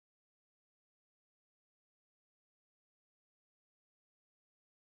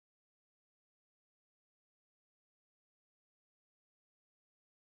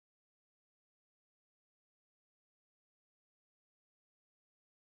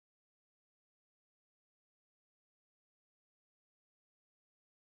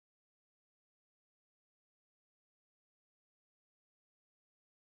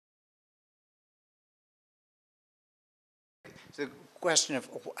The question of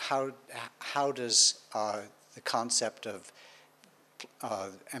how does the concept of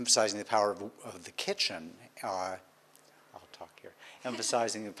emphasizing the power of the kitchen, I'll talk here,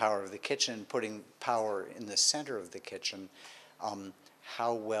 emphasizing the power of the kitchen, putting power in the center of the kitchen,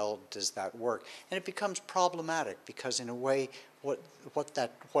 how well does that work? And it becomes problematic because in a way what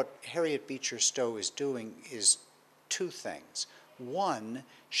Harriet Beecher Stowe is doing is two things. One,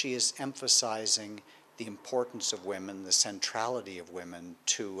 she is emphasizing the importance of women, the centrality of women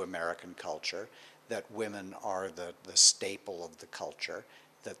to American culture, that women are the staple of the culture,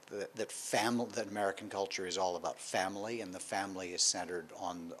 that American culture is all about family, and the family is centered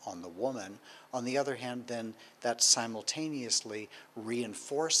on the woman. On the other hand, then that's simultaneously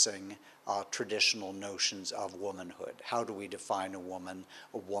reinforcing traditional notions of womanhood. How do we define a woman?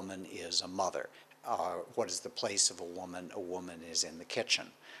 A woman is a mother. What is the place of a woman? A woman is in the kitchen.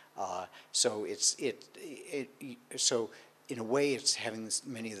 So in a way, it's having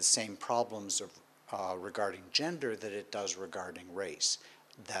many of the same problems regarding gender that it does regarding race.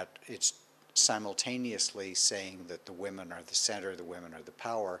 That it's simultaneously saying that the women are the center, the women are the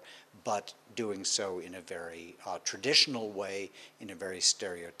power, but doing so in a very traditional way, in a very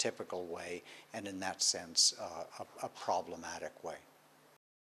stereotypical way, and in that sense, a problematic way.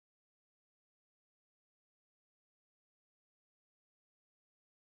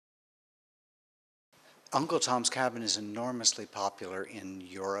 Uncle Tom's Cabin is enormously popular in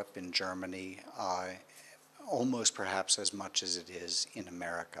Europe, in Germany, almost perhaps as much as it is in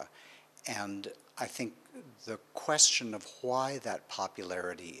America. And I think the question of why that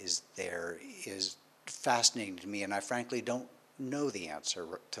popularity is there is fascinating to me, and I frankly don't know the answer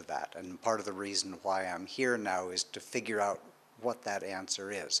to that. And part of the reason why I'm here now is to figure out what that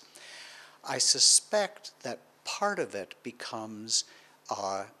answer is. I suspect that part of it becomes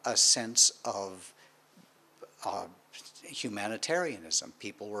a sense of humanitarianism.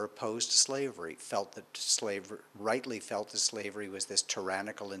 People were opposed to slavery, rightly felt that slavery was this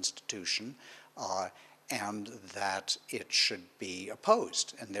tyrannical institution, and that it should be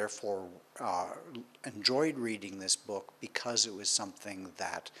opposed, and therefore enjoyed reading this book because it was something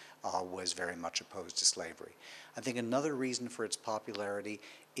that was very much opposed to slavery. I think another reason for its popularity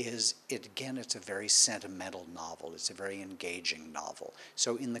is, it's a very sentimental novel. It's a very engaging novel.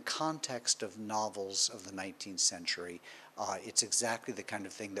 So in the context of novels of the 19th century, it's exactly the kind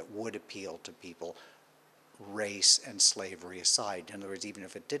of thing that would appeal to people, race and slavery aside. In other words, even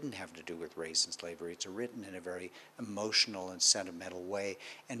if it didn't have to do with race and slavery, it's written in a very emotional and sentimental way,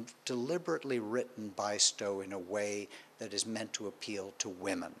 and deliberately written by Stowe in a way that is meant to appeal to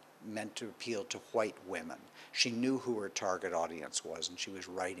women, meant to appeal to white women. She knew who her target audience was, and she was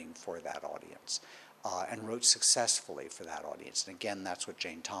writing for that audience, and wrote successfully for that audience. And again, that's what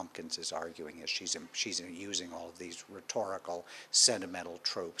Jane Tompkins is arguing, is she's using all of these rhetorical, sentimental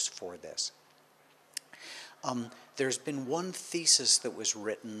tropes for this. There's been one thesis that was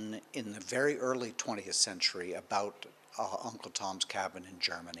written in the very early 20th century about Uncle Tom's Cabin in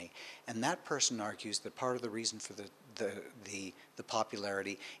Germany, and that person argues that part of the reason for the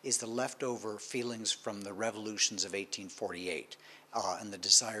popularity is the leftover feelings from the revolutions of 1848 and the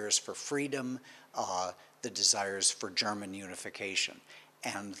desires for freedom, the desires for German unification,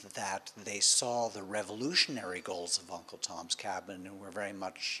 and that they saw the revolutionary goals of Uncle Tom's Cabin and were very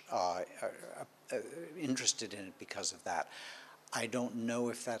much interested in it because of that. I don't know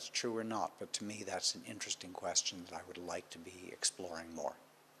if that's true or not, but to me that's an interesting question that I would like to be exploring more.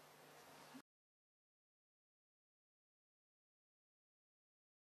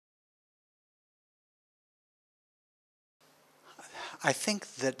 I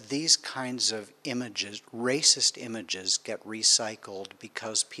think that these kinds of images, racist images, get recycled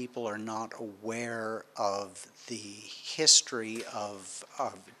because people are not aware of the history of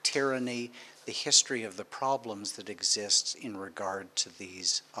tyranny, the history of the problems that exist in regard to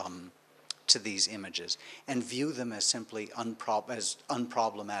these images, and view them as simply as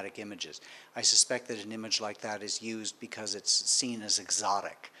unproblematic images. I suspect that an image like that is used because it's seen as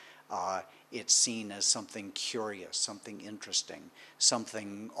exotic. It's seen as something curious, something interesting,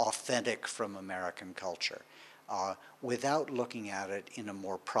 something authentic from American culture, without looking at it in a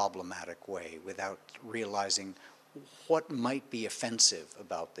more problematic way, without realizing what might be offensive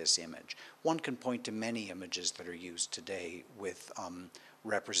about this image. One can point to many images that are used today with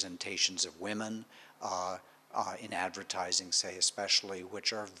representations of women in advertising, say, especially,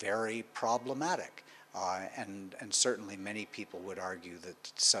 which are very problematic. And certainly many people would argue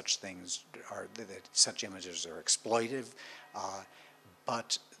that such images are exploitive,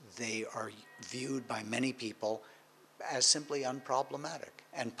 but they are viewed by many people as simply unproblematic.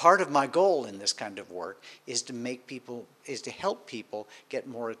 And part of my goal in this kind of work is to help people get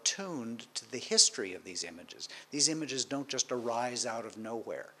more attuned to the history of these images. These images don't just arise out of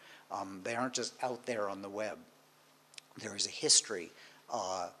nowhere. They aren't just out there on the web. There is a history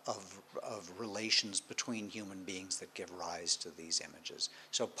of relations between human beings that give rise to these images.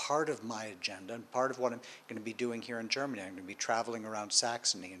 So part of my agenda, and part of what I'm going to be doing here in Germany, I'm going to be traveling around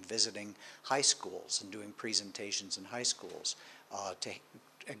Saxony and visiting high schools and doing presentations in high schools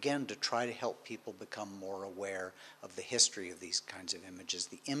to try to help people become more aware of the history of these kinds of images,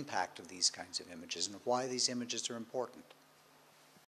 the impact of these kinds of images, and why these images are important.